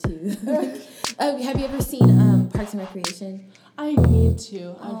too. Have you ever seen Parks and Recreation? I need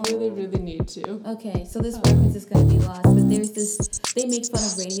to. I really need to. Okay, so this reference is going to be lost, but there's this, they make fun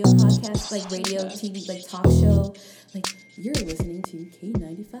of radio podcasts, like radio, TV, like talk show, like, you're listening to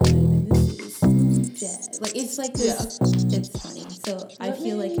K95, and this is jazz. Like, it's like this, it's funny. So I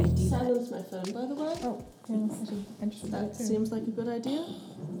feel like I do silence my phone, by the way. Oh, yeah, That seems like a good idea.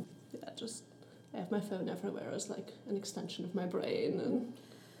 Yeah, just, I have my phone everywhere as like an extension of my brain. And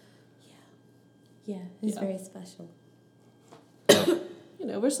Yeah, it's very special. you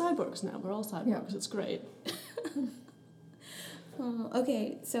know, we're cyborgs now. We're all cyborgs. Yeah. It's great.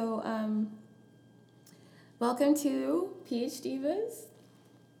 Okay, so welcome to PhD Divas.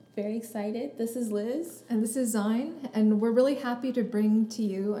 Very excited. This is Liz. And this is Zine, and we're really happy to bring to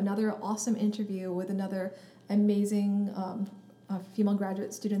you another awesome interview with another amazing female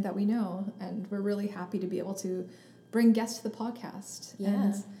graduate student that we know, and we're really happy to be able to bring guests to the podcast. Yeah.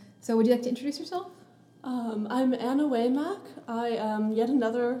 And so would you like to introduce yourself? I'm Anna Waymack. I am yet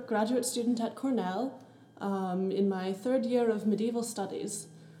another graduate student at Cornell in my third year of medieval studies.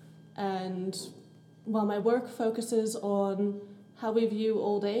 And while my work focuses on how we view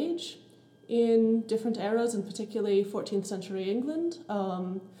old age in different eras, and particularly 14th century England,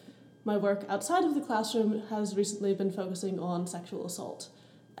 my work outside of the classroom has recently been focusing on sexual assault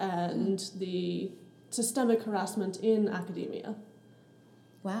and the systemic harassment in academia.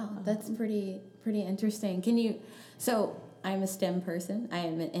 Wow, that's pretty interesting. So I'm a STEM person. I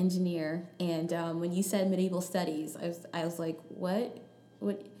am an engineer, and when you said medieval studies, I was like, what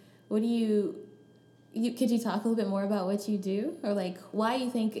do you could you talk a little bit more about what you do, or like why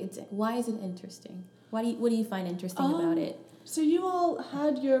is it interesting? What do you find interesting about it? So you all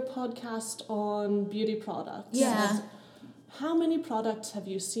had your podcast on beauty products. Yeah. How many products have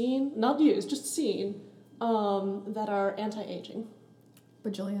you seen, not used, just seen, that are anti-aging?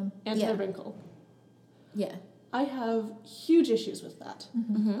 Bajillion. Anti-wrinkle. Yeah. I have huge issues with that.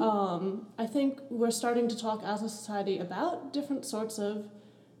 Mm-hmm. I think we're starting to talk as a society about different sorts of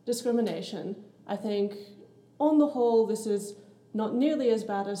discrimination. I think, on the whole, this is not nearly as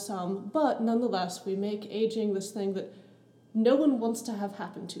bad as some, but nonetheless, we make aging this thing that no one wants to have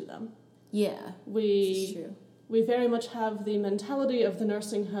happen to them. Yeah. We It's true. We very much have the mentality of the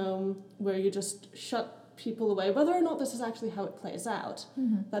nursing home where you just shut people away, whether or not this is actually how it plays out.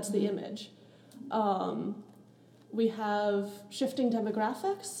 That's the image. We have shifting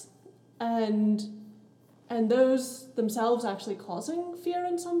demographics, and those themselves actually causing fear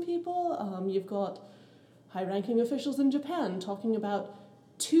in some people. You've got high-ranking officials in Japan talking about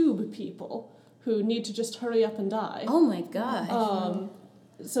tube people who need to just hurry up and die. Oh my gosh.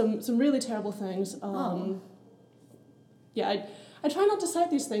 Some really terrible things. Yeah, I try not to cite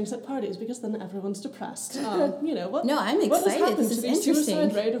these things at parties because then everyone's depressed. You know what? No, I'm What has excited. happened This to is the suicide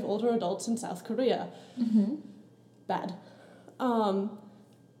interesting. rate of older adults in South Korea? Bad.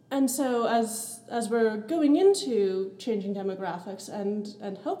 And so as we're going into changing demographics, and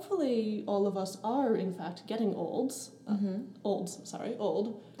hopefully all of us are in fact getting old. I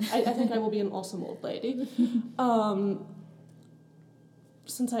think I will be an awesome old lady.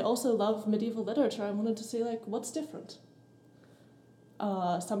 Since I also love medieval literature, I wanted to see like what's different.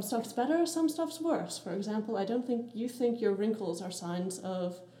 Some stuff's better, some stuff's worse. For example, I don't think you think your wrinkles are signs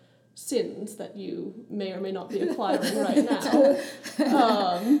of sins that you may or may not be acquiring right now.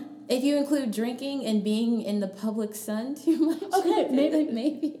 If you include drinking and being in the public sun too much. Okay,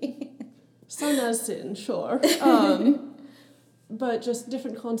 maybe. Sun as sin, sure. But just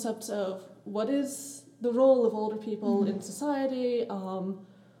different concepts of what is the role of older people in society,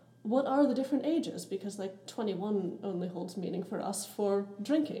 what are the different ages, because like 21 only holds meaning for us for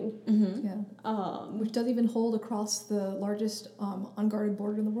drinking. Yeah. Which does even hold across the largest unguarded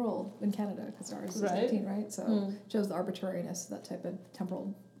border in the world in Canada, because ours is 19, right? So shows the arbitrariness of that type of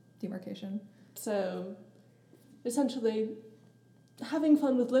temporal demarcation. So essentially, having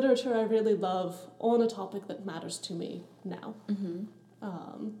fun with literature I really love on a topic that matters to me now.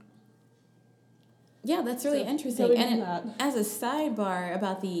 Yeah, that's really interesting. going And into that. as a sidebar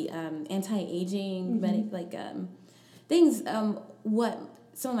about the anti-aging things, what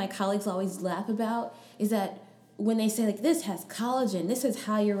some of my colleagues always laugh about is that when they say like this has collagen, this has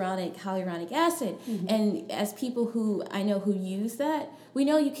hyaluronic acid, and as people who I know who use that, we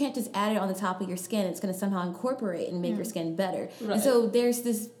know you can't just add it on the top of your skin. It's going to somehow incorporate and make your skin better. Right. And so there is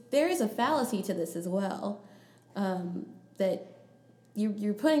a fallacy to this as well, that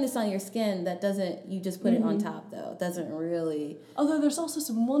you're putting this on your skin that doesn't, you just put it on top though. It doesn't really. Although there's also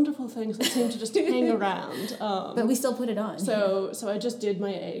some wonderful things that seem to just hang around. But we still put it on. So I just did my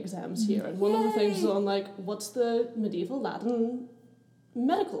A exams here, and one of the things was on like, what's the medieval Latin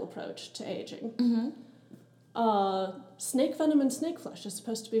medical approach to aging. Snake venom and snake flesh is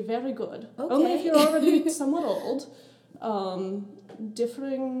supposed to be very good. Okay. Only if you're already somewhat old.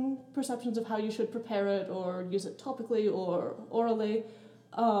 Differing perceptions of how you should prepare it or use it topically or orally.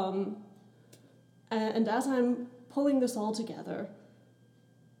 And as I'm pulling this all together,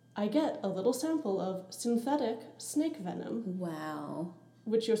 I get a little sample of synthetic snake venom. Wow.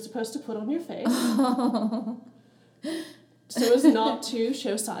 Which you're supposed to put on your face. So as not to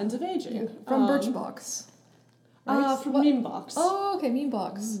show signs of aging. Yeah. From Birchbox. Right? From Memebox. Oh, okay,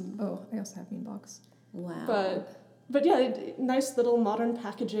 Memebox. Oh, I also have Memebox. Wow. But yeah, nice little modern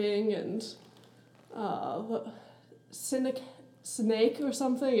packaging and snake or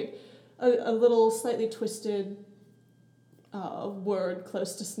something. A little slightly twisted word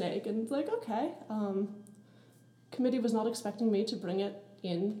close to snake, and like, okay. Committee was not expecting me to bring it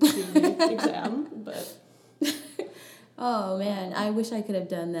into the exam, but. Oh man, I wish I could have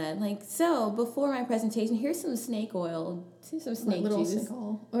done that. Like, so before my presentation, here's some snake oil, some snake little juice. snake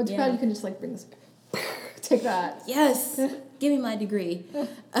oil. Oh, it's bad you can just like bring this. Take that. Yes, give me my degree.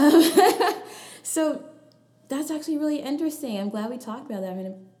 So that's actually really interesting. I'm glad we talked about that. I'm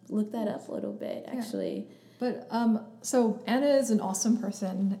gonna look that up a little bit, actually. Yeah. But so Anna is an awesome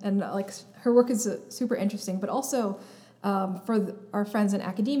person, and like her work is super interesting. But also, for our friends in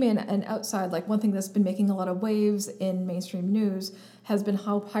academia and outside, like one thing that's been making a lot of waves in mainstream news has been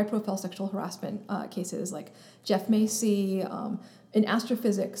how high-profile sexual harassment cases, like Jeff Macy, in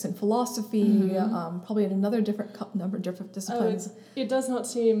astrophysics and philosophy, probably in another number of different disciplines. It does not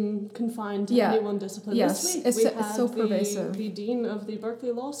seem confined to any one discipline. Yes, this week it's so pervasive. The dean of the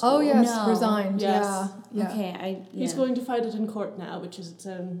Berkeley Law School. Oh yes, No. resigned. Yes. Yeah. Okay, He's going to fight it in court now, which is its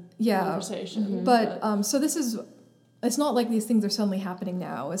own conversation. But so this is. It's not like these things are suddenly happening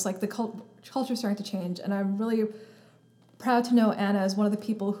now. It's like the culture is starting to change, and I'm really proud to know Anna is one of the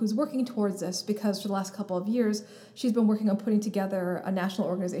people who's working towards this, because for the last couple of years, she's been working on putting together a national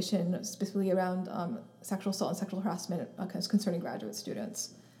organization specifically around sexual assault and sexual harassment concerning graduate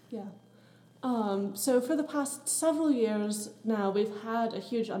students. Yeah. So for the past several years now, we've had a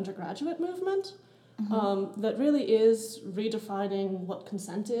huge undergraduate movement that really is redefining what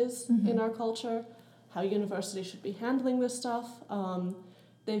consent is in our culture, how universities should be handling this stuff.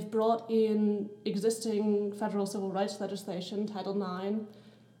 They've brought in existing federal civil rights legislation, Title IX,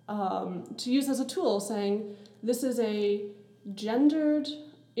 to use as a tool, saying this is a gendered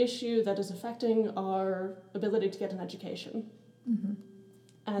issue that is affecting our ability to get an education.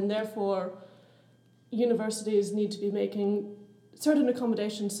 And therefore, universities need to be making certain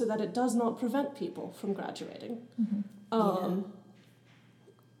accommodations so that it does not prevent people from graduating. I'm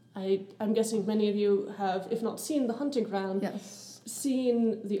guessing many of you have, if not seen The Hunting Ground,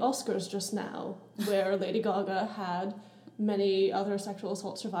 seen the Oscars just now, where Lady Gaga had many other sexual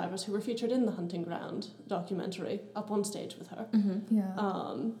assault survivors who were featured in the Hunting Ground documentary up on stage with her.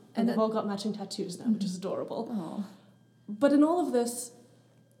 And they've all got matching tattoos now, which is adorable. Oh. But in all of this,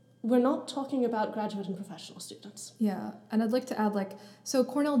 we're not talking about graduate and professional students. Yeah, and I'd like to add, so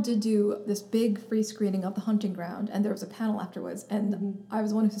Cornell did do this big free screening of The Hunting Ground, and there was a panel afterwards, and I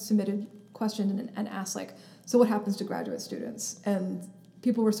was the one who submitted a question and asked, so what happens to graduate students? And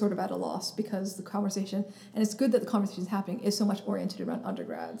people were sort of at a loss because the conversation, and it's good that the conversation is happening, is so much oriented around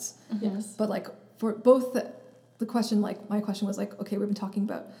undergrads. Yes. But for both the question, my question was okay, we've been talking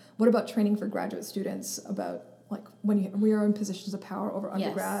about, what about training for graduate students about when we are in positions of power over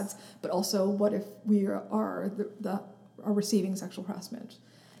undergrads, but also what if we are receiving sexual harassment?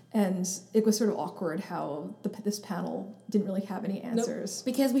 And it was sort of awkward how this panel didn't really have any answers. Nope.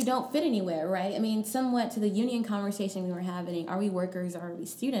 Because we don't fit anywhere, right? I mean, somewhat to the union conversation we were having, are we workers or are we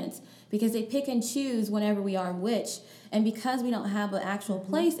students? Because they pick and choose whenever we are which. And because we don't have an actual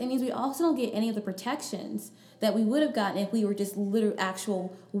place, it means we also don't get any of the protections that we would have gotten if we were just literal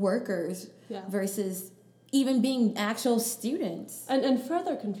actual workers versus even being actual students. And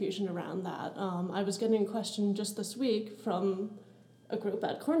further confusion around that. I was getting a question just this week from a group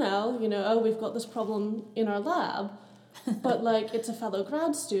at Cornell, we've got this problem in our lab, but it's a fellow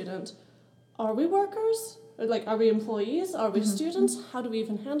grad student. Are we workers? Or, are we employees? Are we students? How do we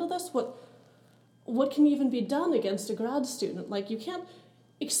even handle this? What can even be done against a grad student? You can't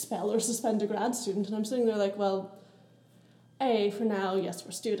expel or suspend a grad student. And I'm sitting there well, A, for now, yes,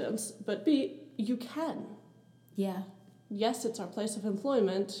 we're students, but B, you can. Yeah. Yes, it's our place of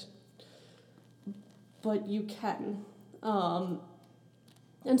employment, but you can.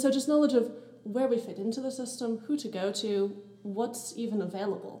 And so just knowledge of where we fit into the system, who to go to, what's even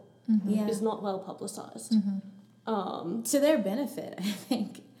available is not well publicized. To their benefit, I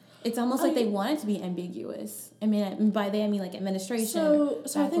think. It's almost like they want it to be ambiguous. I mean, by they I mean like administration. So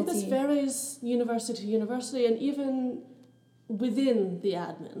I think this faculty. varies university to university, and even within the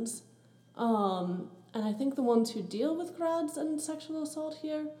admins. And I think the ones who deal with grads and sexual assault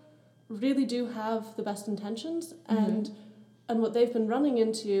here really do have the best intentions, and what they've been running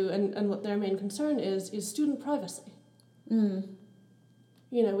into and what their main concern is student privacy. Mm.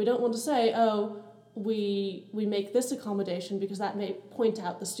 You know, we don't want to say, oh, we make this accommodation because that may point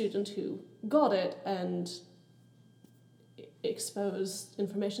out the student who got it and expose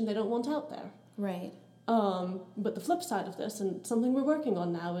information they don't want out there. Right. But the flip side of this, and something we're working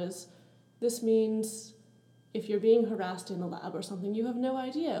on now, is this means if you're being harassed in a lab or something, you have no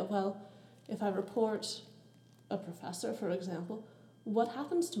idea. Well, if I report a professor, for example, what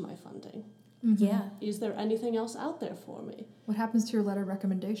happens to my funding? Mm-hmm. Yeah. Is there anything else out there for me? What happens to your letter of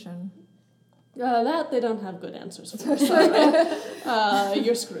recommendation? That they don't have good answers for. So,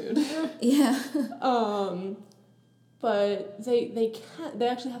 you're screwed. Yeah. But they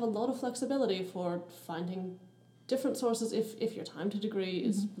actually have a lot of flexibility for finding different sources if your time to degree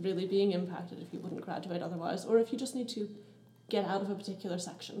is really being impacted, if you wouldn't graduate otherwise, or if you just need to get out of a particular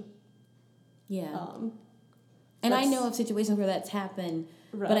section. Yeah. And I know of situations where that's happened,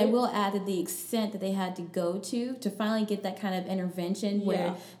 right. But I will add that the extent that they had to go to finally get that kind of intervention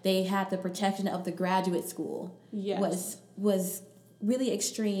where they had the protection of the graduate school was really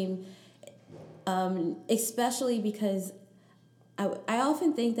extreme, especially because I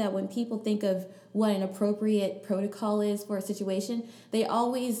often think that when people think of what an appropriate protocol is for a situation, they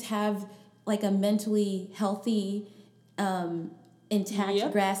always have like a mentally healthy,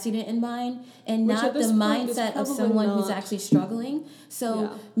 intact grad student in mind, and which not the mindset of someone who's actually struggling.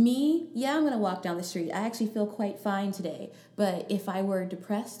 So I'm going to walk down the street. I actually feel quite fine today. But if I were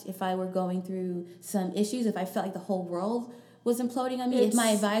depressed, if I were going through some issues, if I felt like the whole world was imploding on me, if my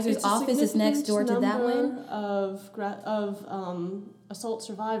advisor's office is next door to that one, of assault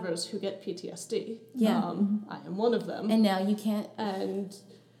survivors who get PTSD. Yeah. I am one of them. And now you can't. And,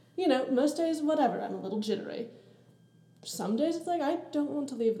 you know, most days, whatever, I'm a little jittery. Some days it's like I don't want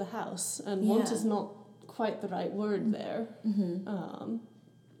to leave the house, and want is not quite the right word there. Mm-hmm.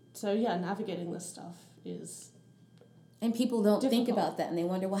 So navigating this stuff is. And people don't difficult. think about that, and they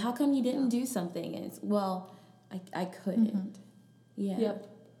wonder, well, how come you didn't do something? And it's, well, I couldn't. Mm-hmm. Yeah. Yep.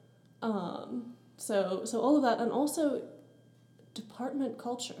 So all of that, and also department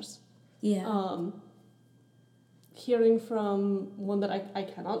cultures. Yeah. Hearing from one that I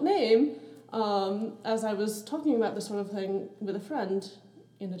cannot name, as I was talking about this sort of thing with a friend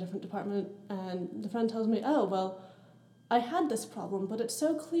in a different department, and the friend tells me, oh, well, I had this problem, but it's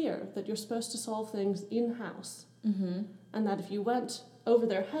so clear that you're supposed to solve things in-house, and that if you went over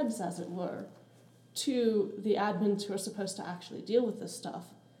their heads, as it were, to the admins who are supposed to actually deal with this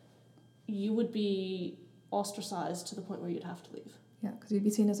stuff, you would be ostracized to the point where you'd have to leave. Yeah, because you'd be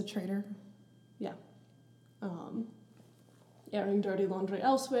seen as a traitor. Yeah. Airing dirty laundry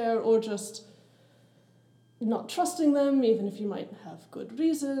elsewhere, or just not trusting them, even if you might have good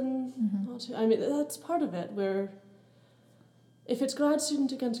reason not to. I mean, that's part of it, where if it's grad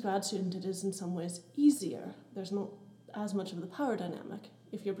student against grad student, it is in some ways easier. There's not as much of the power dynamic.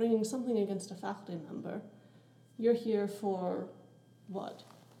 If you're bringing something against a faculty member, you're here for,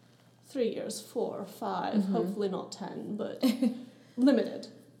 3 years, 4, 5, hopefully not 10, but limited.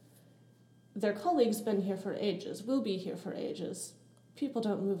 Their colleagues been here for ages, will be here for ages. People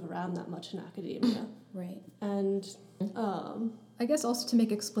don't move around that much in academia. Right. And I guess also to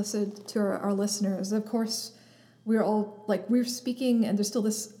make explicit to our listeners, of course, we're speaking, and there's still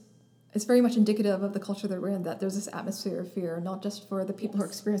this, it's very much indicative of the culture that we're in, that there's this atmosphere of fear, not just for the people who are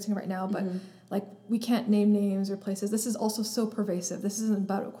experiencing it right now, but we can't name names or places. This is also so pervasive. This isn't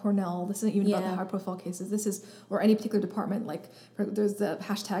about Cornell. This isn't even about the high-profile cases. This is, or any particular department. There's the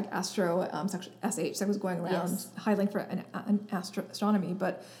hashtag Astro, SH that was going around highlighting for an astronomy,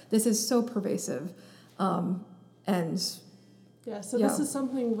 but this is so pervasive. So this is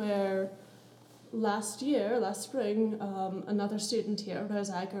something where last spring, another student here, Rose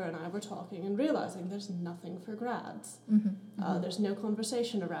Acker, and I were talking and realizing there's nothing for grads. There's no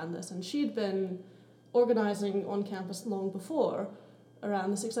conversation around this, and she'd been organizing on campus long before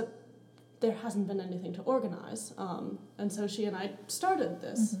around this, except there hasn't been anything to organize. And so she and I started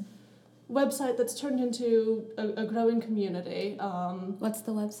this website that's turned into a growing community. What's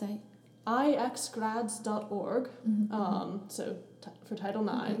the website? ixgrads.org. So for Title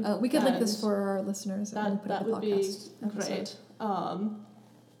IX. We could link this for our listeners. That would be great.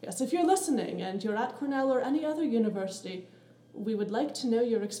 Yes, if you're listening and you're at Cornell or any other university, we would like to know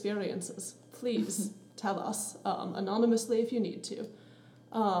your experiences. Please tell us, anonymously if you need to.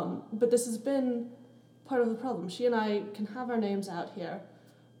 But this has been part of the problem. She and I can have our names out here.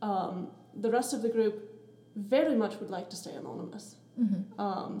 The rest of the group very much would like to stay anonymous.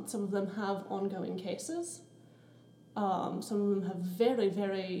 Some of them have ongoing cases. Some of them have very,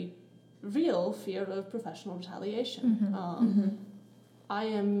 very real fear of professional retaliation. I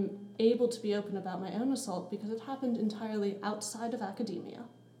am able to be open about my own assault because it happened entirely outside of academia.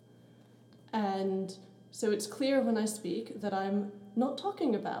 And so it's clear when I speak that I'm not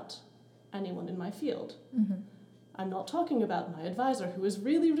talking about anyone in my field. I'm not talking about my advisor, who is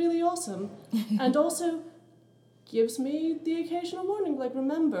really, really awesome, and also gives me the occasional warning, like,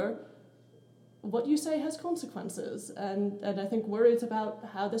 remember, what you say has consequences, and I think worries about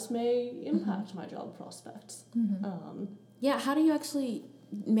how this may impact my job prospects. Yeah, how do you actually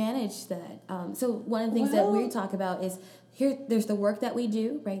manage that? So one of the things that we talk about is there's the work that we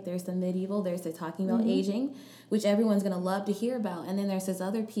do, right? There's the medieval, there's the talking about aging, which everyone's going to love to hear about. And then there's this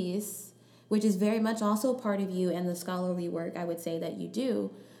other piece, which is very much also part of you and the scholarly work, I would say, that you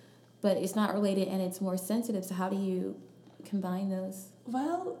do, but it's not related and it's more sensitive. So how do you combine those?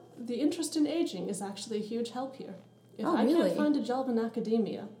 Well, the interest in aging is actually a huge help here. If Oh, I really? can't find a job in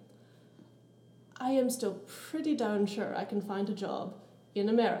academia, I am still pretty darn sure I can find a job in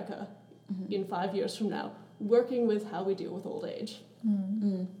America in 5 years from now, working with how we deal with old age.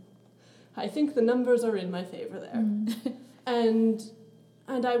 I think the numbers are in my favor there. And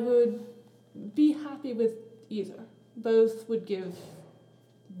I would be happy with either. Both would give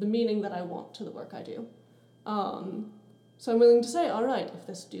the meaning that I want to the work I do. So I'm willing to say, all right, if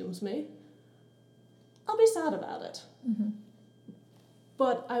this dooms me, I'll be sad about it.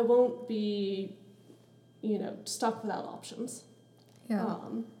 But I won't be, stuck without options. Yeah.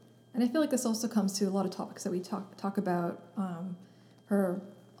 And I feel like this also comes to a lot of topics that we talk about,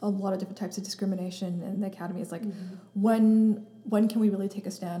 a lot of different types of discrimination in the academy. Is like, when can we really take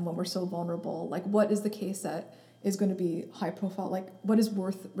a stand when we're so vulnerable? Like, what is the case that is going to be high profile? Like, what is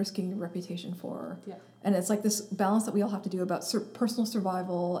worth risking your reputation for? Yeah. And it's like this balance that we all have to do about personal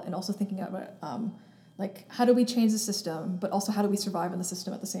survival, and also thinking about like, how do we change the system, but also how do we survive in the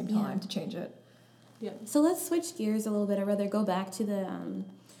system at the same time to change it? Yeah. So let's switch gears a little bit. I'd rather go back to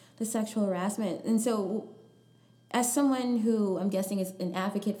the sexual harassment. And so as someone who I'm guessing is an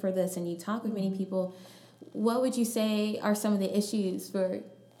advocate for this and you talk with many people, what would you say are some of the issues for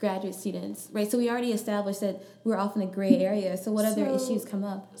graduate students, right? So we already established that we're often a gray area. So what other issues come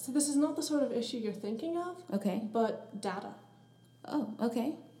up? So this is not the sort of issue you're thinking of, Okay. but data. Oh,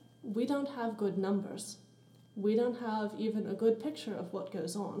 okay. We don't have good numbers. We don't have even a good picture of what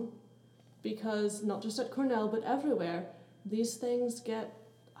goes on, because not just at Cornell, but everywhere, these things get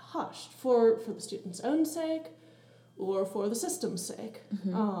hushed for the students' own sake or for the system's sake.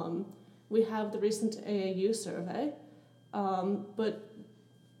 We have the recent AAU survey, but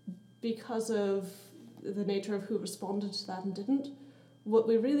because of the nature of who responded to that and didn't, what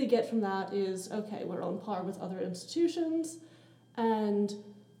we really get from that is, okay, we're on par with other institutions, and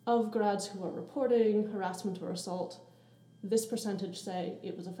of grads who are reporting harassment or assault, this percentage say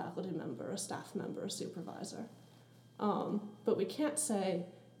it was a faculty member, a staff member, a supervisor. But we can't say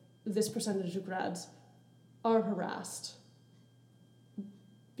this percentage of grads are harassed,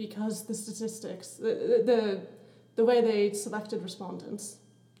 because the statistics, the way they selected respondents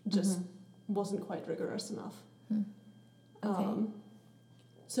just wasn't quite rigorous enough. Okay.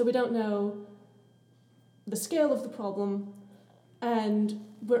 So we don't know the scale of the problem, and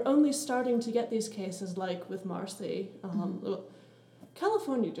we're only starting to get these cases, like with Marcy.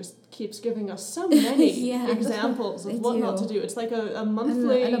 California just keeps giving us so many examples of what not to do. It's like a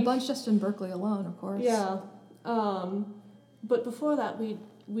monthly... And a bunch just in Berkeley alone, of course. Yeah. But before that,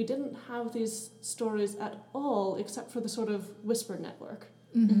 we didn't have these stories at all, except for the sort of whisper network,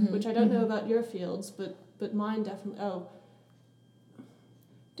 which I don't know about your fields, but mine definitely... Oh,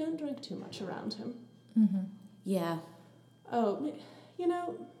 don't drink too much around him. Yeah. Oh,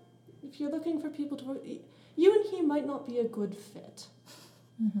 if you're looking for people to work, you and he might not be a good fit.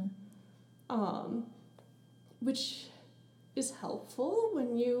 Which is helpful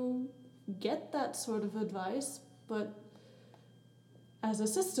when you get that sort of advice, but as a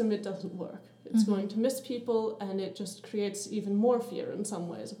system, it doesn't work. It's going to miss people, and it just creates even more fear in some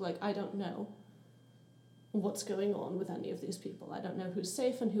ways of like, I don't know what's going on with any of these people. I don't know who's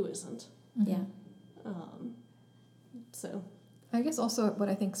safe and who isn't. Yeah. So I guess also what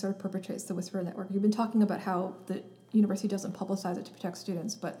I think sort of perpetrates the whisper network, you've been talking about how the university doesn't publicize it to protect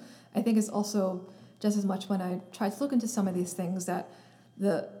students, but I think it's also just as much when I try to look into some of these things that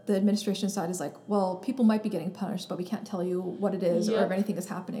the administration side is like, well, people might be getting punished, but we can't tell you what it is or if anything is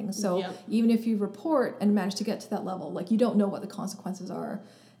happening. So even if you report and manage to get to that level, like you don't know what the consequences are.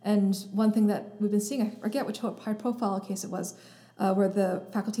 And one thing that we've been seeing, I forget which high-profile case it was, where the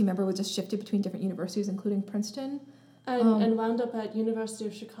faculty member was just shifted between different universities, including Princeton. And wound up at University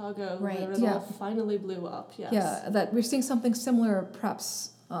of Chicago, where it all finally blew up, yes. Yeah, that we're seeing something similar,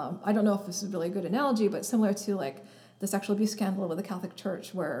 perhaps, I don't know if this is really a good analogy, but similar to like the sexual abuse scandal with the Catholic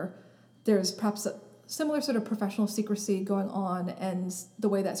Church, where there's perhaps a similar sort of professional secrecy going on, and the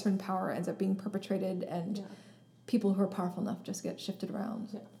way that certain power ends up being perpetrated, and people who are powerful enough just get shifted around.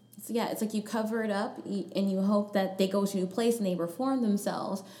 Yeah. So it's like you cover it up and you hope that they go to a new place and they reform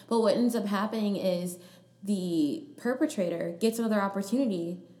themselves. But what ends up happening is the perpetrator gets another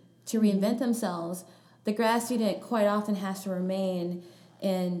opportunity to reinvent themselves. The grad student quite often has to remain,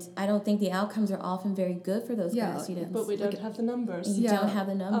 and I don't think the outcomes are often very good for those grad students. But we don't have the numbers. You don't have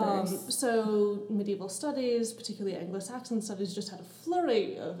the numbers. So medieval studies, particularly Anglo-Saxon studies, just had a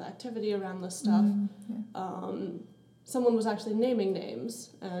flurry of activity around this stuff. Someone was actually naming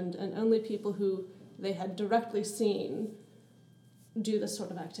names, and only people who they had directly seen do this sort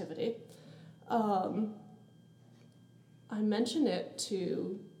of activity. I mention it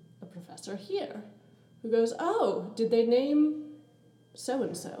to a professor here who goes, "Oh, did they name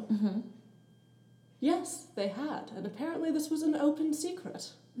so-and-so?" Yes, they had, and apparently this was an open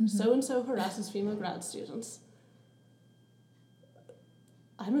secret. So-and-so harasses female grad students.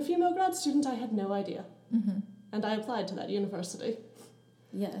 I'm a female grad student, I had no idea. And I applied to that university.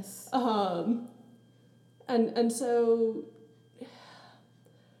 Yes. And so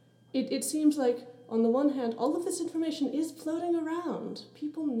it seems like, on the one hand, all of this information is floating around.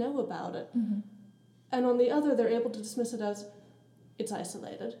 People know about it. And on the other, they're able to dismiss it as, it's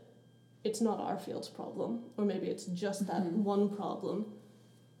isolated. It's not our field's problem. Or maybe it's just that one problem.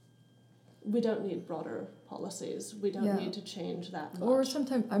 We don't need broader policies. We don't need to change that much. Or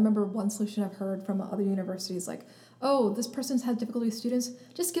sometimes, I remember one solution I've heard from other universities, like, oh, this person's had difficulty with students,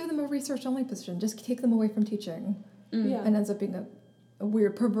 just give them a research-only position. Just take them away from teaching. And ends up being a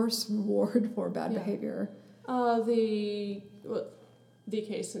weird, perverse reward for bad behavior. The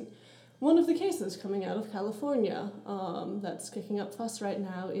case, one of the cases coming out of California that's kicking up fuss right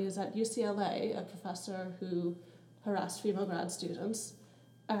now is at UCLA, a professor who harassed female grad students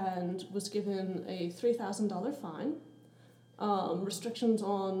and was given a $3,000 fine, restrictions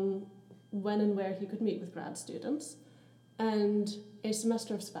on when and where he could meet with grad students, and a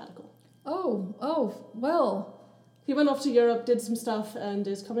semester of sabbatical. Oh, well. He went off to Europe, did some stuff, and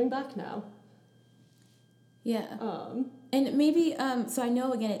is coming back now. Yeah. And maybe, so I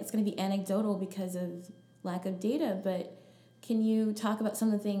know, again, it's going to be anecdotal because of lack of data, but can you talk about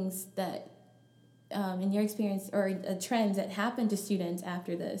some of the things that, in your experience, or trends that happened to students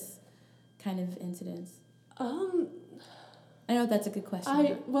after this kind of incidents? I know that's a good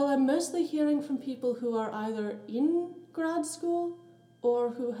question. I'm mostly hearing from people who are either in grad school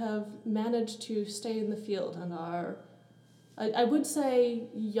or who have managed to stay in the field and are, I would say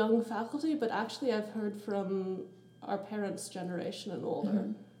young faculty, but actually I've heard from our parents' generation and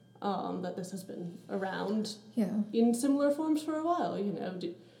older that this has been around in similar forms for a while. You know,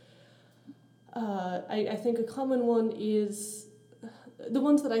 I think a common one is the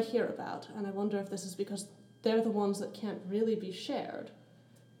ones that I hear about, and I wonder if this is because they're the ones that can't really be shared,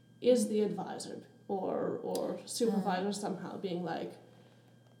 is the advisor or supervisor somehow being like,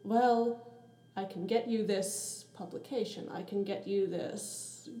 well, I can get you this publication, I can get you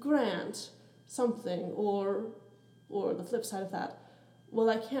this grant, something, or the flip side of that, well,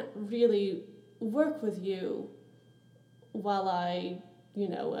 I can't really work with you while I,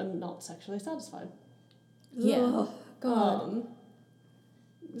 am not sexually satisfied. Yeah. Oh, God.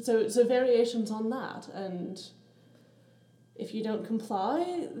 So variations on that, and if you don't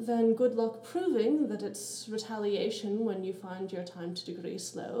comply, then good luck proving that it's retaliation when you find your time to degree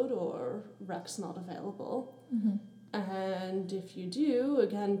slowed or rec's not available. And if you do,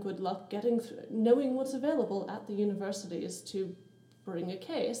 again, good luck knowing what's available at the universities to bring a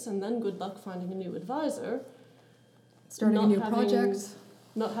case, and then good luck finding a new advisor. Starting a new project.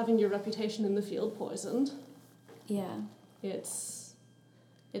 Not having your reputation in the field poisoned. Yeah. It's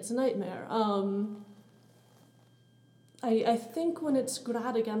a nightmare. I think when it's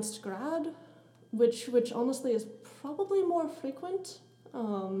grad against grad, which honestly is probably more frequent,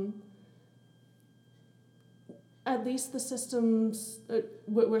 at least the systems,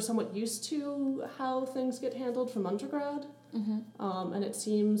 we're somewhat used to how things get handled from undergrad, and it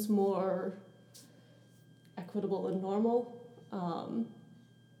seems more equitable and normal.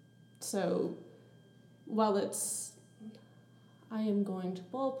 So while I am going to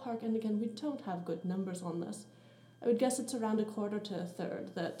ballpark, and again, we don't have good numbers on this. I would guess it's around a quarter to a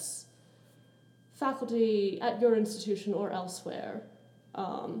third that's faculty at your institution or elsewhere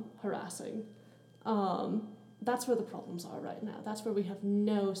harassing. That's where the problems are right now. That's where we have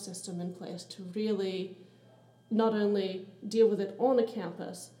no system in place to really not only deal with it on a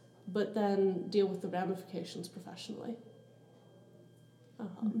campus, but then deal with the ramifications professionally.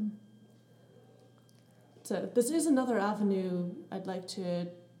 So this is another avenue I'd like to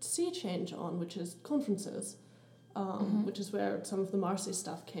see change on, which is conferences, which is where some of the Marcy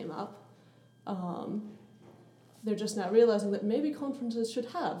stuff came up. They're just now realizing that maybe conferences should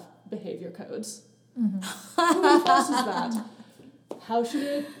have behavior codes. Who enforces that? How should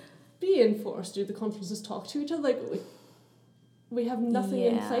it be enforced? Do the conferences talk to each other? Like, we have nothing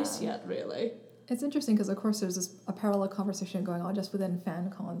in place yet, really. It's interesting because, of course, there's a parallel conversation going on just within fan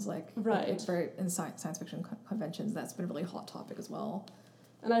cons, like in science fiction conventions. That's been a really hot topic as well.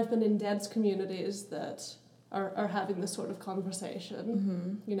 And I've been in dense communities that are having this sort of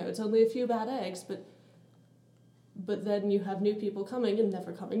conversation. You know, it's only a few bad eggs, but then you have new people coming and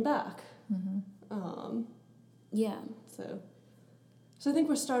never coming back. So I think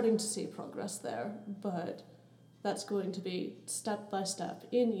we're starting to see progress there, but that's going to be step by step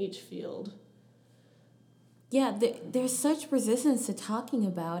in each field. Yeah, there's such resistance to talking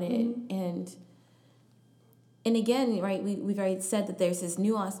about it, and again, right, we've already said that there's this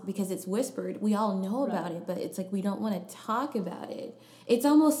nuance because it's whispered. We all know about it, but it's like we don't want to talk about it. It's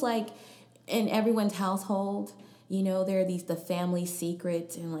almost like in everyone's household, you know, there are the family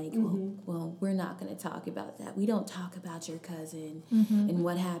secrets, and like, well, we're not going to talk about that. We don't talk about your cousin and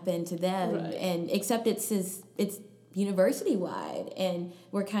what happened to them, and except it's university-wide, and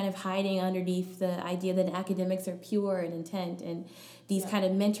we're kind of hiding underneath the idea that academics are pure in intent, and these kind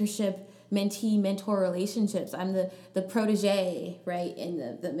of mentee-mentor relationships. I'm the protege, right,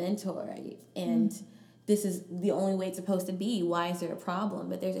 and the mentor, right? And this is the only way it's supposed to be. Why is there a problem?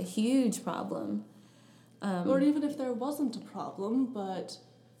 But there's a huge problem. Or even if there wasn't a problem, but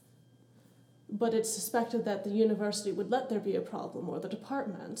it's suspected that the university would let there be a problem, or the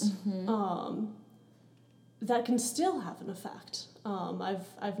department, that can still have an effect.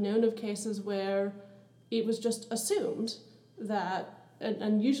 I've known of cases where it was just assumed that,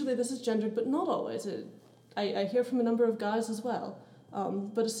 and usually this is gendered, but not always. I hear from a number of guys as well,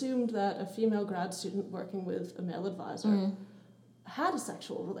 but assumed that a female grad student working with a male advisor had a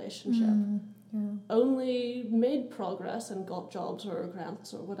sexual relationship, only made progress and got jobs or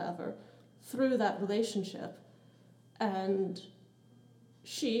grants or whatever through that relationship, and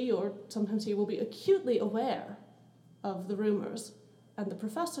she, or sometimes he, will be acutely aware of the rumors, and the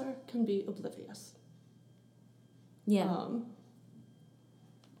professor can be oblivious. And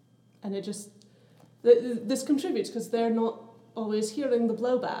it just, this contributes because they're not always hearing the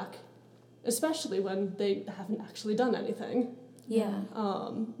blowback, especially when they haven't actually done anything.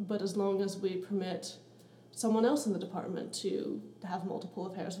 But as long as we permit someone else in the department to have multiple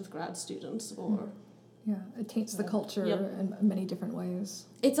affairs with grad students, or it taints the culture in many different ways.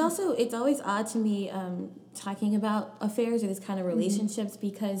 It's always odd to me talking about affairs or this kind of relationships,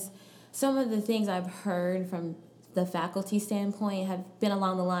 because some of the things I've heard from the faculty standpoint have been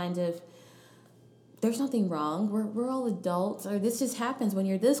along the lines of, there's nothing wrong, we're all adults, or this just happens when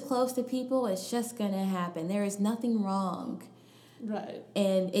you're this close to people, it's just gonna happen, there is nothing wrong. Right.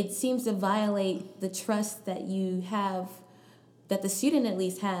 And it seems to violate the trust that you have, that the student at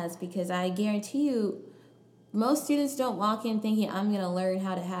least has, because I guarantee you, most students don't walk in thinking, I'm going to learn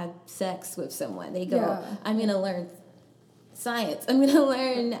how to have sex with someone. They go, I'm going to learn science. I'm going to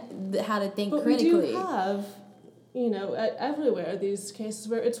learn how to think critically. But we do have, everywhere these cases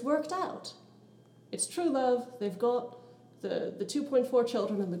where it's worked out. It's true love. They've got the 2.4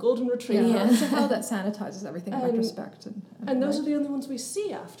 children and the golden retriever. Somehow that sanitizes everything in retrospect. And those are the only ones we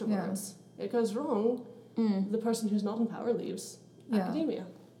see afterwards. It goes wrong. The person who's not in power leaves academia.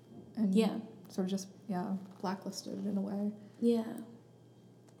 And sort of just, blacklisted in a way.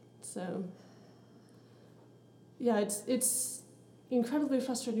 So, it's incredibly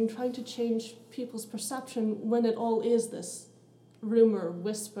frustrating trying to change people's perception when it all is this rumor,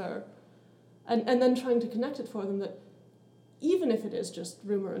 whisper, and then trying to connect it for them that even if it is just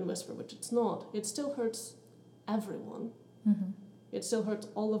rumor and whisper, which it's not, it still hurts everyone. It still hurts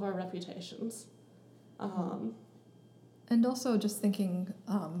all of our reputations. And also just thinking,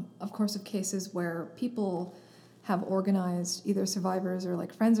 of course, of cases where people have organized, either survivors or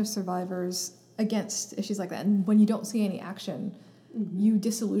like friends of survivors, against issues like that. And when you don't see any action, you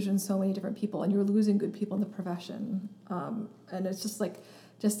disillusion so many different people, and you're losing good people in the profession. And it's just like,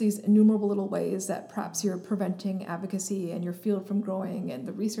 just these innumerable little ways that perhaps you're preventing advocacy and your field from growing and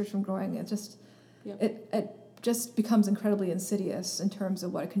the research from growing. It just it just becomes incredibly insidious in terms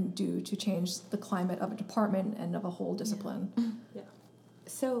of what it can do to change the climate of a department and of a whole discipline. Yeah.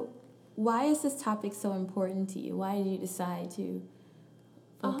 So why is this topic so important to you? Why did you decide to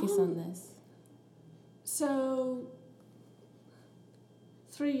focus on this? So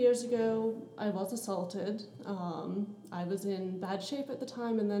 3 years ago, I was assaulted. I was in bad shape at the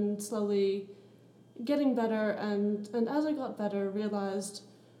time, and then slowly getting better, and as I got better, realized,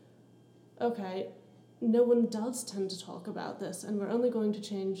 okay, no one does tend to talk about this, and we're only going to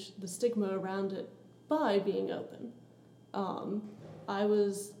change the stigma around it by being open. I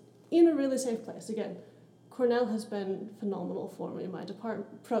was in a really safe place. Again, Cornell has been phenomenal for me. My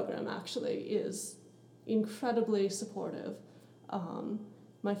program actually is incredibly supportive.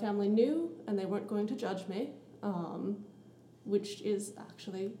 My family knew, and they weren't going to judge me, which is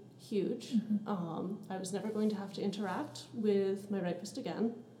actually huge. Mm-hmm. I was never going to have to interact with my rapist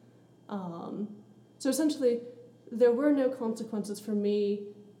again. So essentially, there were no consequences for me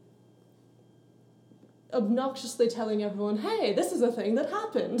obnoxiously telling everyone, hey, this is a thing that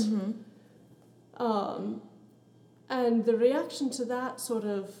happened. Mm-hmm. And the reaction to that sort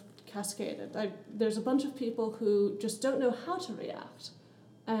of cascaded. There's a bunch of people who just don't know how to react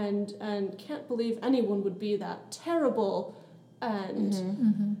and can't believe anyone would be that terrible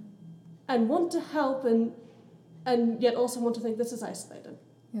and and want to help and yet also want to think this is isolated.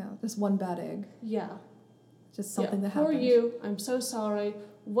 Yeah, just one bad egg. Yeah. Just something that poor happened. you, I'm so sorry.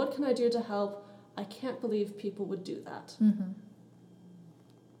 What can I do to help? I can't believe people would do that.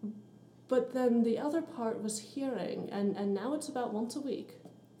 But then the other part was hearing, and now it's about once a week,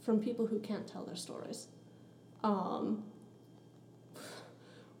 from people who can't tell their stories. One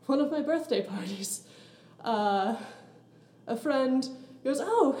of my birthday parties, a friend goes,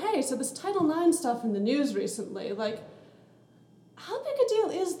 oh, hey, so this Title IX stuff in the news recently, like, how big a deal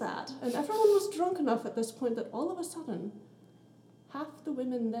is that? And everyone was drunk enough at this point that all of a sudden, half the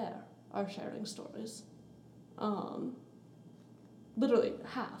women there are sharing stories. Literally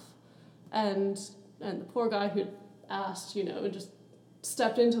half. And the poor guy who asked, and just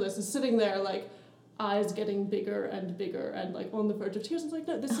stepped into this is sitting there like eyes getting bigger and bigger and like on the verge of tears. It's like,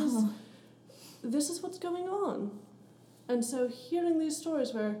 no, this is what's going on. And so hearing these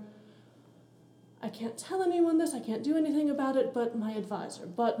stories where I can't tell anyone this, I can't do anything about it, but my advisor,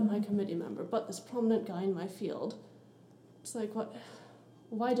 but my committee member, but this prominent guy in my field. It's like, what?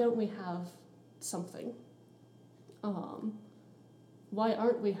 Why don't we have something? Why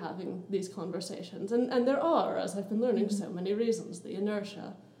aren't we having these conversations? And there are, as I've been learning, so many reasons. The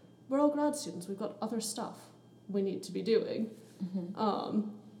inertia. We're all grad students. We've got other stuff we need to be doing.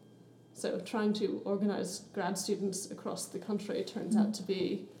 So trying to organize grad students across the country turns out to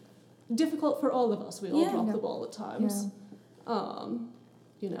be difficult for all of us. We all drop the ball at times. I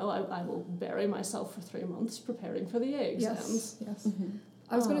will bury myself for 3 months preparing for the A exams. Yes.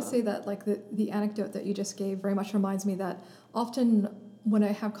 I was going to say that like the anecdote that you just gave very much reminds me that often when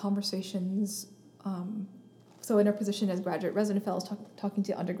I have conversations, so in our position as graduate resident fellows talking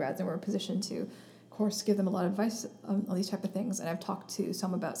to undergrads, and we're in a position to, of course, give them a lot of advice on these type of things, and I've talked to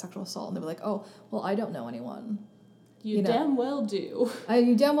some about sexual assault, and they were like, oh, well, I don't know anyone. You damn well do.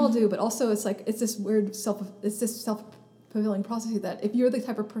 You damn well do, but also it's like, it's this self-fulfilling prophecy that if you're the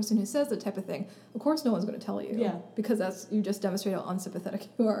type of person who says the type of thing, of course no one's going to tell you. Yeah. Because you just demonstrate how unsympathetic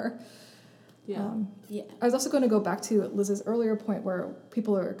you are. Yeah. I was also going to go back to Liz's earlier point where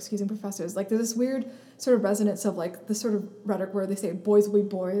people are excusing professors. Like, there's this weird sort of resonance of, like, this sort of rhetoric where they say boys will be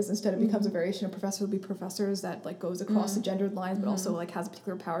boys instead it becomes a variation of professors will be professors that, like, goes across the gendered lines but also, like, has a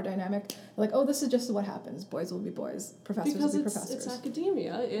particular power dynamic. They're like, oh, this is just what happens. Boys will be boys. Professors will be professors. Because it's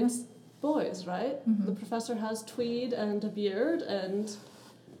academia. It's boys, right? The professor has tweed and a beard, and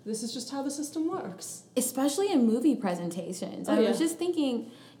this is just how the system works. Especially in movie presentations. I was just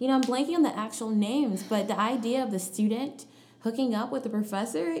thinking, I'm blanking on the actual names, but the idea of the student hooking up with the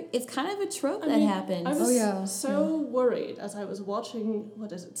professor, it's kind of a trope that happens. I was so worried as I was watching,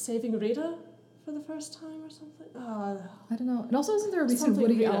 Saving Rita for the first time or something? I don't know. And also, isn't there a recent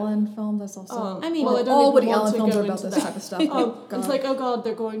Woody Allen film that's also... all Woody Allen films are about this type of stuff. It's like, oh God,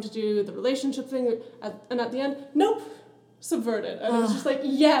 they're going to do the relationship thing, and at the end, nope, subverted. And it was just like,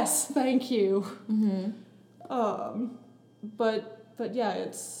 yes, thank you. But yeah,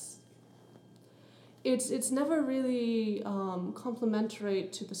 it's never really complementary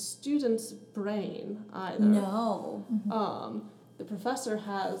to the student's brain either. No. The professor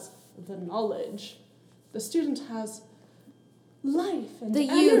has the knowledge. The student has life and the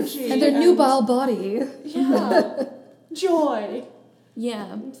energy. And their nubile body. Yeah. Joy.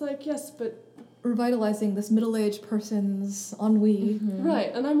 Yeah. It's like, yes, but... Revitalizing this middle-aged person's ennui.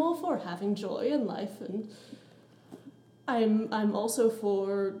 Right, and I'm all for having joy in life, and I'm also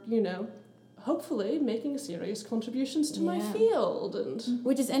for, hopefully making serious contributions to my field. And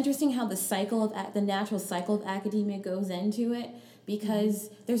which is interesting how the natural cycle of academia goes into it, because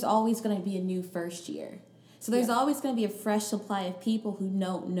there's always going to be a new first year. So there's always going to be a fresh supply of people who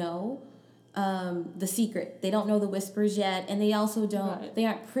don't know the secret. They don't know the whispers yet, and they also they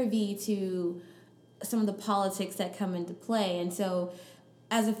aren't privy to some of the politics that come into play. And so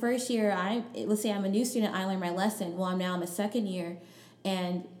as a first year, let's say I'm a new student, I learn my lesson. Well, I'm a second year,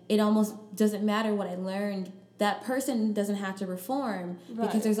 and it almost doesn't matter what I learned. That person doesn't have to reform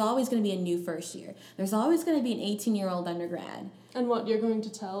because there's always going to be a new first year. There's always going to be an 18-year-old undergrad. And what you're going to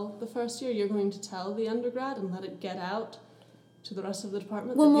tell the first year? You're going to tell the undergrad and let it get out to the rest of the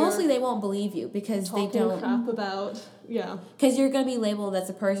department? Well, mostly they won't believe you because they don't... crap about... Yeah. Because you're going to be labeled as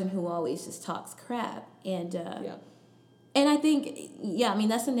a person who always just talks crap. And and I think,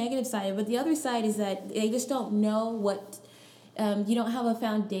 that's the negative side. But the other side is that they just don't know what... you don't have a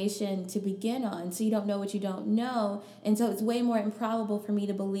foundation to begin on, so you don't know what you don't know. And so it's way more improbable for me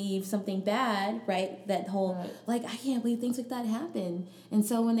to believe something bad, right? That whole, I can't believe things like that happen. And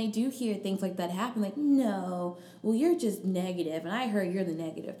so when they do hear things like that happen, like, no, well, you're just negative, and I heard you're the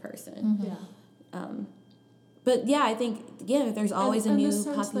negative person. Yeah. But I think, again, there's always a new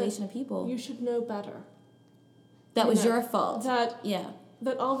population of people. You should know better. That was your fault.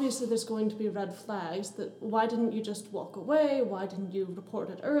 That obviously there's going to be red flags, that why didn't you just walk away? Why didn't you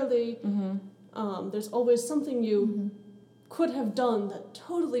report it early? There's always something you could have done that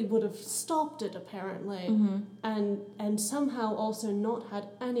totally would have stopped it, apparently, and somehow also not had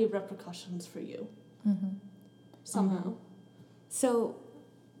any repercussions for you. Somehow. So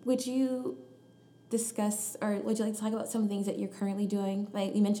would you discuss, or would you like to talk about some things that you're currently doing?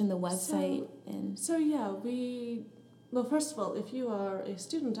 Like you mentioned the website. Well, first of all, if you are a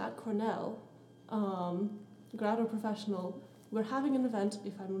student at Cornell, grad or professional, we're having an event,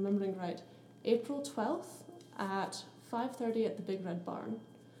 if I'm remembering right, April 12th at 5:30 at the Big Red Barn,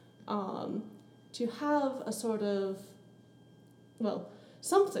 to have a sort of,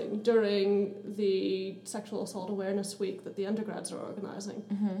 something during the Sexual Assault Awareness Week that the undergrads are organizing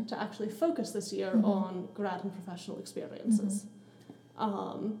to actually focus this year on grad and professional experiences.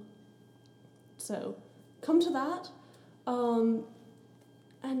 So come to that.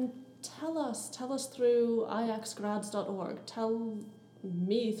 And tell us through ixgrads.org, tell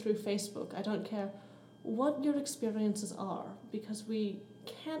me through Facebook, I don't care, what your experiences are, because we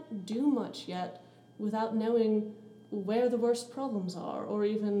can't do much yet without knowing where the worst problems are, or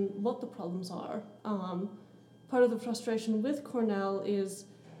even what the problems are. Part of the frustration with Cornell is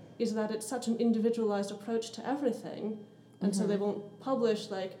that it's such an individualized approach to everything, and so they won't publish,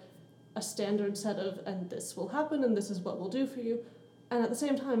 a standard set of, and this will happen, and this is what we'll do for you. And at the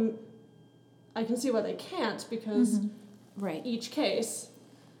same time, I can see why they can't, because each case.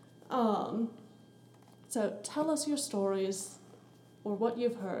 So tell us your stories, or what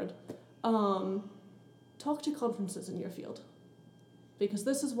you've heard. Talk to conferences in your field, because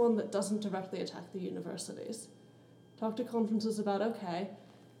this is one that doesn't directly attack the universities. Talk to conferences about,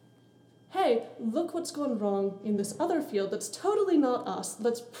 hey, look what's gone wrong in this other field that's totally not us.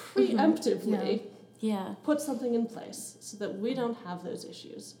 Let's preemptively put something in place so that we don't have those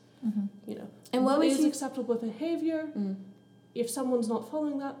issues. And what is acceptable behavior? If someone's not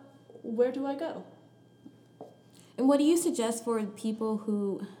following that, where do I go? And what do you suggest for people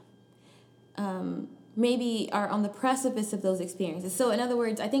who maybe are on the precipice of those experiences? So in other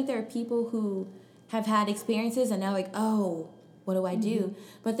words, I think there are people who have had experiences and now what do I do?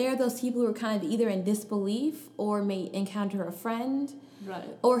 But there are those people who are kind of either in disbelief or may encounter a friend. Right.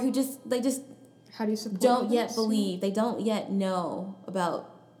 Or who how do you support don't yet believe. They don't yet know about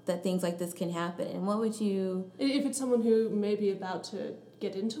that things like this can happen. And what would you... If it's someone who may be about to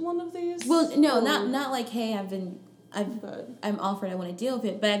get into one of these? Well, no, not like, hey, I'm offered, I want to deal with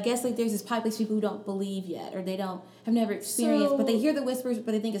it. But I guess there's this population of people who don't believe yet, or have never experienced, but they hear the whispers,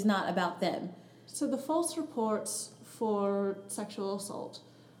 but they think it's not about them. So the false reports for sexual assault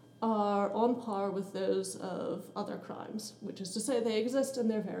are on par with those of other crimes, which is to say they exist and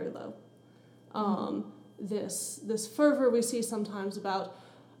they're very low. This fervor we see sometimes about,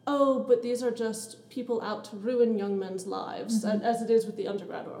 but these are just people out to ruin young men's lives, as it is with the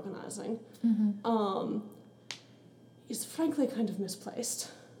undergrad organizing, is frankly kind of misplaced.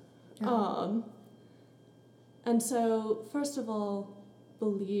 And so, first of all,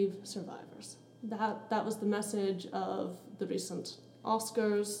 believe survivors. That was the message of the recent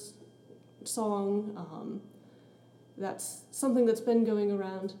Oscars song. that's something that's been going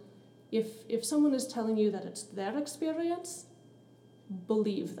around. If someone is telling you that it's their experience,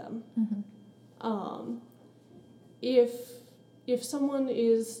 believe them. Mm-hmm. If someone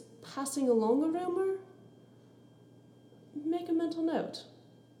is passing along a rumor, make a mental note.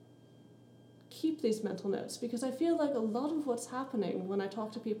 Keep these mental notes, because I feel like a lot of what's happening when I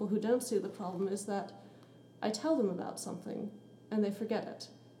talk to people who don't see the problem is that I tell them about something and they forget it.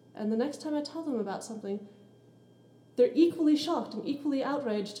 And the next time I tell them about something, they're equally shocked and equally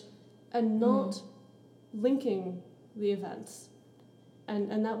outraged and not linking the events.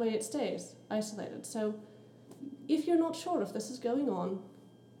 And that way it stays isolated. So if you're not sure if this is going on,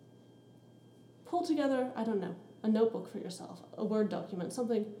 pull together, I don't know, a notebook for yourself, a Word document,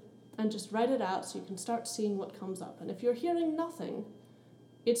 something, and just write it out so you can start seeing what comes up. And if you're hearing nothing,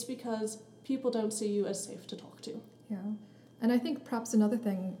 it's because people don't see you as safe to talk to. Yeah. And I think perhaps another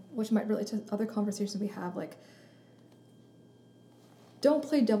thing, which might relate to other conversations we have, like, don't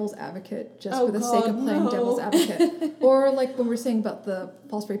play devil's advocate just for the sake of playing devil's advocate. Or like when we're saying about the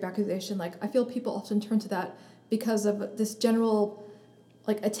false rape accusation, like I feel people often turn to that because of this general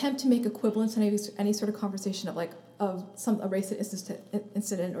like attempt to make equivalence in any sort of conversation of like of a racist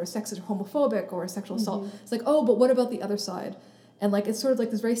incident or sexist or homophobic or sexual assault. It's like, oh, but what about the other side? And like it's sort of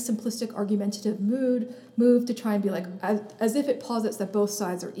like this very simplistic argumentative move to try and be like as if it posits that both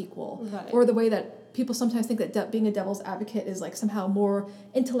sides are equal. Right. Or the way that people sometimes think that being a devil's advocate is like somehow more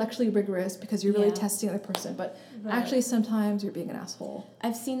intellectually rigorous because you're really testing the other person, but actually sometimes you're being an asshole.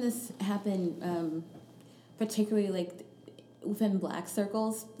 I've seen this happen particularly like within Black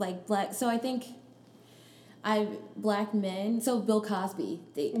circles, like Black. So I think Black men. So Bill Cosby.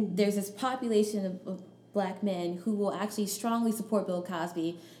 There's this population of Black men who will actually strongly support Bill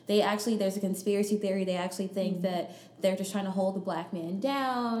Cosby. There's a conspiracy theory. They actually think that they're just trying to hold the Black man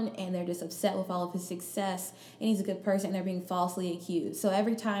down, and they're just upset with all of his success, and he's a good person, and they're being falsely accused. So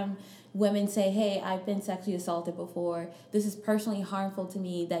every time women say, hey, I've been sexually assaulted before, this is personally harmful to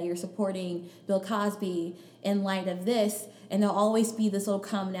me that you're supporting Bill Cosby in light of this, and there'll always be this little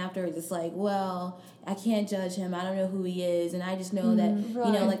comment afterwards. It's like, well, I can't judge him. I don't know who he is. And I just know that,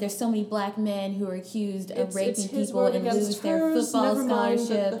 you know, like there's so many Black men who are accused of raping people and lose their football Never scholarship. Mind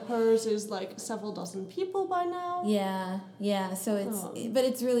that hers is like several dozen people by now. Yeah. So but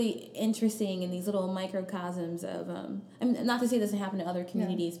it's really interesting in these little microcosms of, I mean, not to say it doesn't happen to other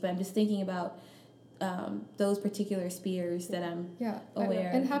communities, but I'm just thinking about those particular spheres that I'm aware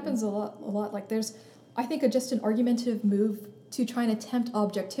of. And it happens a lot. Like there's, I think, just an argumentative move to try and attempt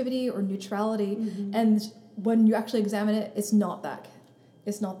objectivity or neutrality, and when you actually examine it, it's not that.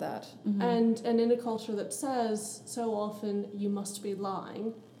 And in a culture that says so often you must be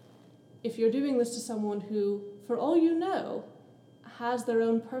lying, if you're doing this to someone who, for all you know, has their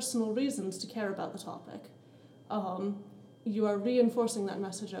own personal reasons to care about the topic, you are reinforcing that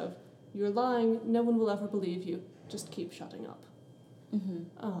message of, you're lying, no one will ever believe you, just keep shutting up.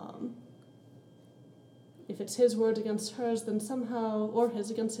 If it's his word against hers, then somehow, or his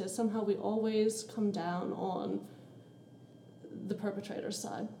against his, somehow we always come down on the perpetrator's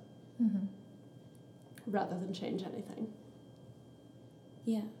side rather than change anything.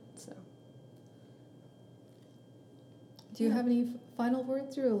 Yeah. So. Do you have any final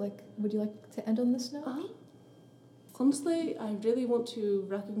words, or like, would you like to end on this note? Honestly, I really want to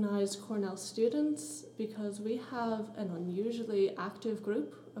recognize Cornell students because we have an unusually active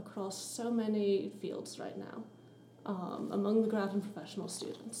group across so many fields right now among the grad and professional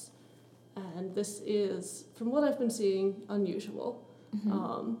students. And this is, from what I've been seeing, unusual.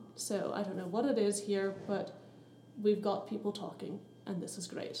 So I don't know what it is here, but we've got people talking, and this is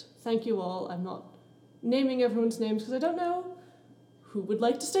great. Thank you all. I'm not naming everyone's names because I don't know who would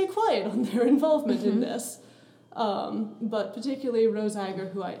like to stay quiet on their involvement in this. But particularly Rose Ager,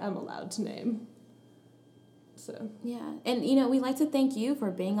 who I am allowed to name. So. Yeah. And, you know, we'd like to thank you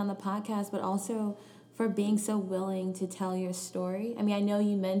for being on the podcast, but also for being so willing to tell your story. I mean, I know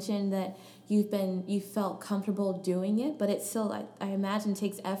you mentioned that you felt comfortable doing it, but it still, I imagine,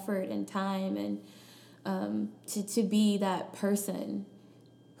 takes effort and time and to be that person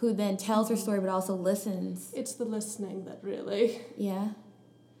who then tells her story but also listens. It's the listening that really... Yeah.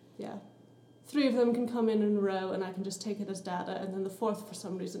 3 of them can come in a row and I can just take it as data, and then the 4th for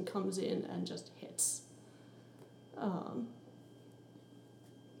some reason comes in and just hits. But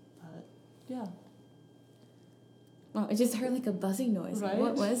yeah. Oh, I just heard like a buzzing noise. Right?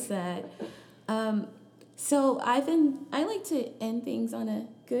 What was that? So I like to end things on a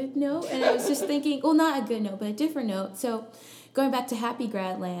good note, and I was just thinking, well, not a good note, but a different note. So going back to Happy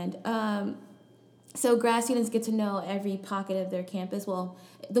Gradland, so grad students get to know every pocket of their campus, well,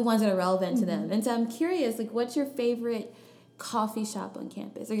 the ones that are relevant to them. And so I'm curious, like, what's your favorite coffee shop on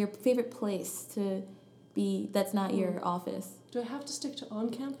campus, or your favorite place to be that's not your office? Do I have to stick to on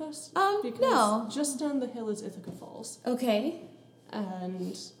campus? Because no. Just down the hill is Ithaca Falls. Okay.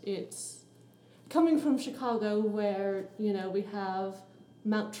 And it's coming from Chicago, where, you know, we have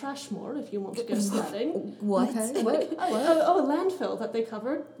Mount Trashmore, if you want to go sledding. What? Okay. What? A landfill that they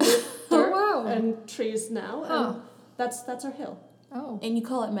covered with dirt and trees now. Huh. And that's our hill. Oh. And you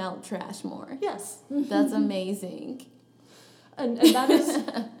call it Mount Trashmore. Yes. That's amazing. And that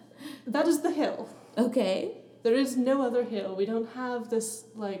is the hill. Okay. There is no other hill. We don't have this,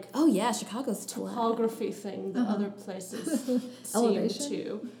 like... Oh, yeah, Chicago's topography thing that other places seem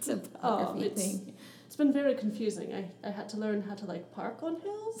to. Topography thing. It's been very confusing. I had to learn how to, like, park on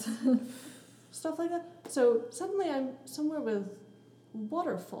hills, stuff like that. So suddenly I'm somewhere with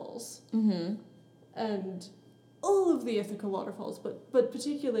waterfalls. Mm-hmm. And all of the Ithaca waterfalls, but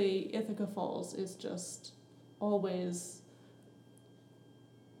particularly Ithaca Falls is just always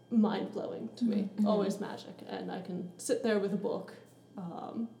mind-blowing to me. Always magic. And I can sit there with a book,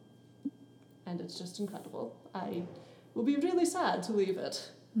 and it's just incredible. I will be really sad to leave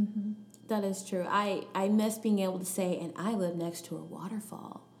it. Mm-hmm. That is true. I miss being able to say, and I live next to a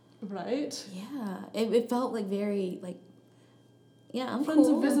waterfall. Right? Yeah. It felt like very, like, yeah, I'm Friends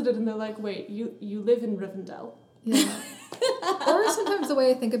cool. have visited and they're like, wait, you live in Rivendell? Yeah. Or sometimes the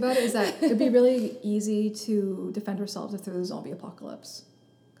way I think about it is that it'd be really easy to defend ourselves if there was a zombie apocalypse,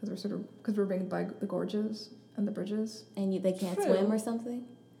 because we're ringed by the gorges and the bridges. And they can't True. swim or something?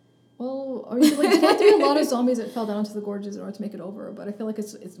 Well, I mean, like, there have to be a lot of zombies that fell down into the gorges in order to make it over, but I feel like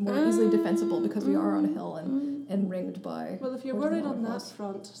it's more easily defensible because we are on a hill and ringed by... Well, if you're worried on that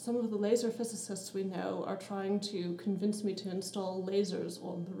front, some of the laser physicists we know are trying to convince me to install lasers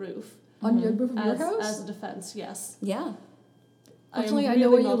on the roof. On your roof of your house? As a defense, yes. Yeah. Fortunately, I know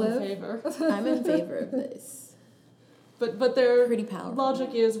where you not live. In favor. I'm in favor of this. But their Pretty powerful.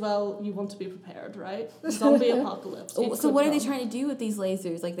 logic is, well, you want to be prepared, right? Zombie apocalypse. So what are they trying to do with these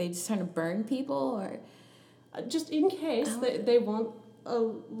lasers? Like, they just trying to burn people, or? Just in case they want a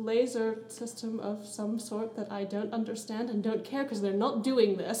laser system of some sort that I don't understand and don't care because they're not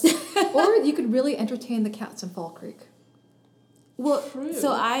doing this. Or you could really entertain the cats in Fall Creek. Well, True.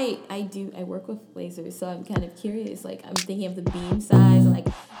 so I work with lasers, so I'm kind of curious. Like, I'm thinking of the beam size, and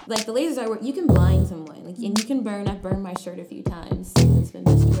like the lasers I work, you can blind someone, like, and you can burn. I've burned my shirt a few times. It's been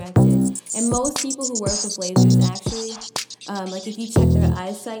misdirected. And most people who work with lasers actually, like, if you check their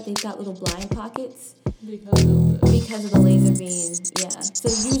eyesight, they've got little blind pockets because of the laser beam. Yeah. So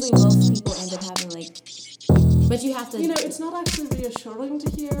usually most people end up having, like, but you have to. You know, it's not actually reassuring to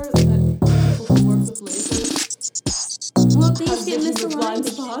hear that people who work with lasers. Well, things get blind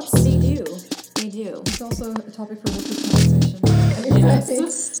misaligned. spots. They do. They do. It's also a topic for workers' compensation. Yes.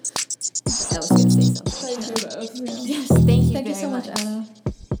 I was going to say something. Thank you both. Yeah. Yes, thank you Thank you very so much, Anna.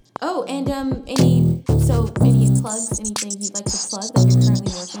 Oh, and any plugs, anything you'd like to plug that you're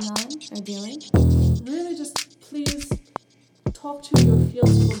currently working on or doing? Really, just please talk to your field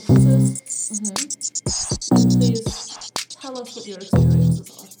physicists. And please tell us what your experiences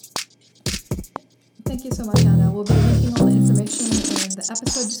are. Thank you so much, Anna. We'll be linking all the information in the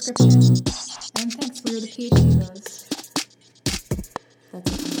episode description. And thanks for the PhD buzz.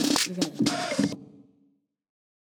 That's it. You're gonna.